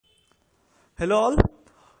Hello all.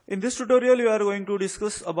 In this tutorial we are going to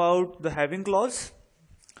discuss about the having clause.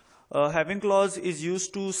 Having clause is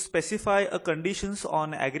used to specify a conditions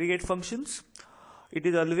on aggregate functions. It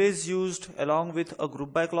is always used along with a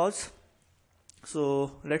group by clause.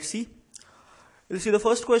 So let's see. We'll see the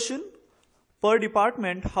first question. Per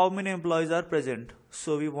department, how many employees are present?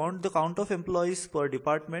 So we want the count of employees per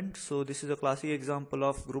department. So this is a classic example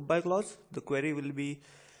of group by clause. The query will be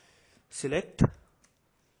select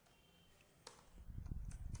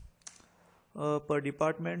per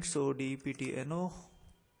department, so deptno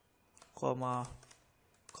comma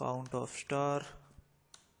count of star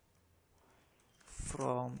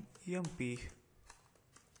from emp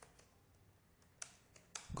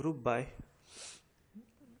group by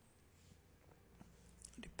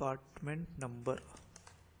department number.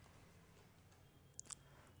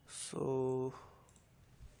 So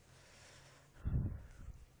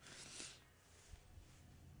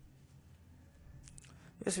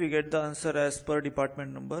yes, we get the answer as per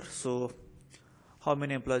department number. So how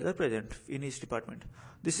many employees are present in each department?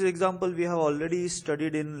 This is example we have already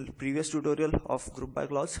studied in previous tutorial of group by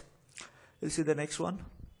clause. We'll see the next one.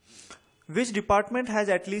 Which department has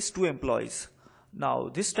at least 2 employees? Now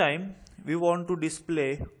this time we want to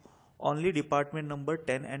display only department number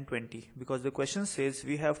 10 and 20 because the question says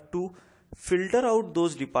we have to filter out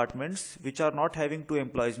those departments which are not having 2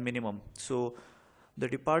 employees minimum. So the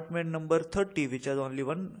department number 30, which has only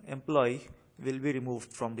 1 employee, will be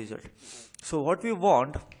removed from result. So what we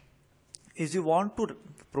want is we want to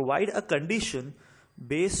provide a condition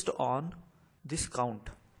based on this count.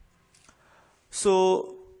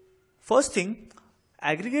 So first thing,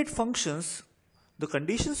 aggregate functions, the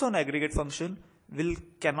conditions on aggregate function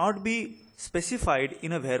cannot be specified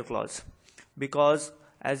in a where clause, because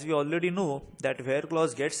as we already know that where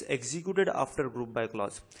clause gets executed after group by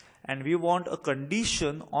clause, and we want a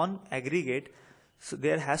condition on aggregate. So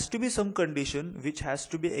there has to be some condition which has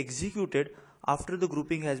to be executed after the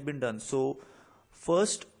grouping has been done. So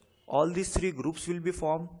first all these 3 groups will be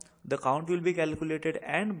formed, the count will be calculated,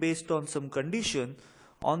 and based on some condition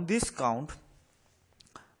on this count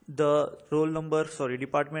the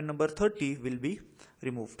department number 30 will be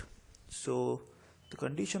removed. So the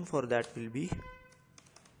condition for that will be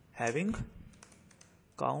having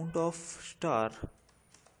count of star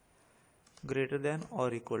greater than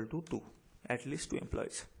or equal to 2, at least 2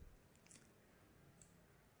 employees.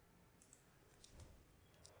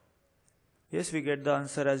 Yes, we get the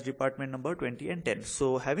answer as department number 20 and 10.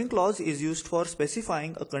 So having clause is used for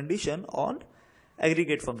specifying a condition on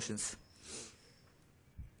aggregate functions.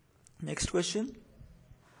 Next question.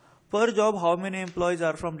 Per job, how many employees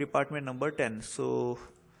are from department number 10? So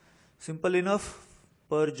simple enough,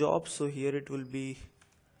 per job, so here it will be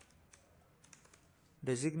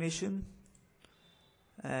designation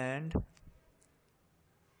and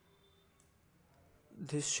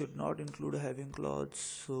this should not include a having clause,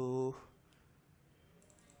 so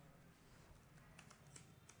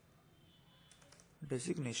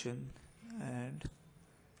designation and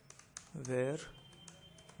where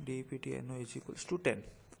dptno is equals to 10.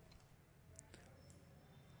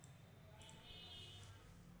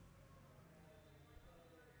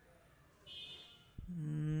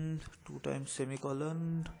 Two times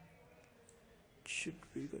semicolon should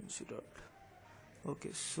be considered.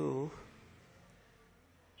 Okay, so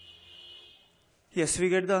yes, we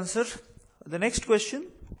get the answer. The next question,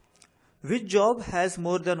 which job has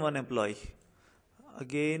more than 1 employee?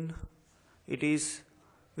 Again, it is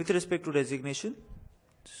with respect to designation.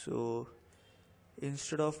 So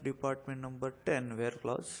instead of department number 10 where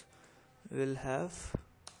clause, we will have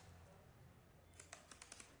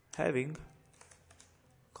having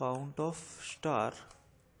count of star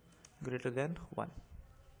greater than 1.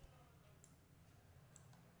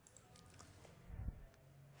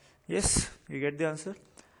 Yes, you get the answer.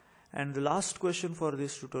 And the last question for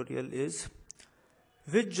this tutorial is,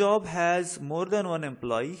 which job has more than 1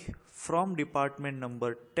 employee from department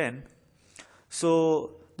number 10?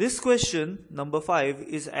 So this question number 5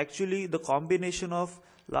 is actually the combination of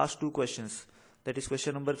last 2 questions. That is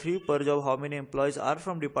question number 3, per job how many employees are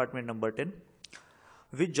from department number 10.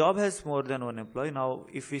 Which job has more than 1 employee? Now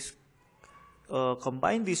if we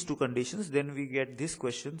combine these 2 conditions, then we get this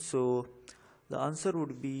question. So the answer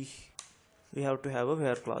would be, we have to have a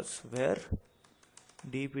where clause where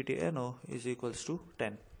dptno is equals to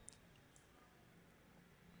 10.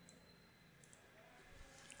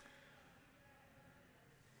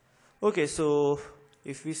 Okay, so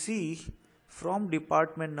if we see from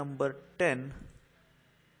department number 10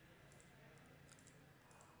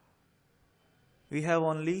 we have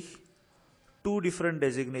only two different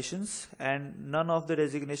designations and none of the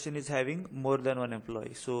designation is having more than one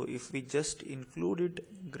employee. So if we just include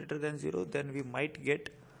it greater than 0, then we might get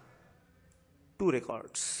two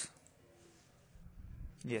records.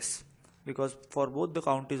 Yes, because for both the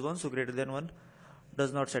count is 1, so greater than 1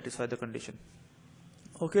 does not satisfy the condition.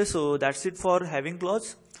 Okay, so that's it for having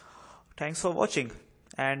clause. Thanks for watching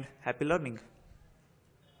and happy learning.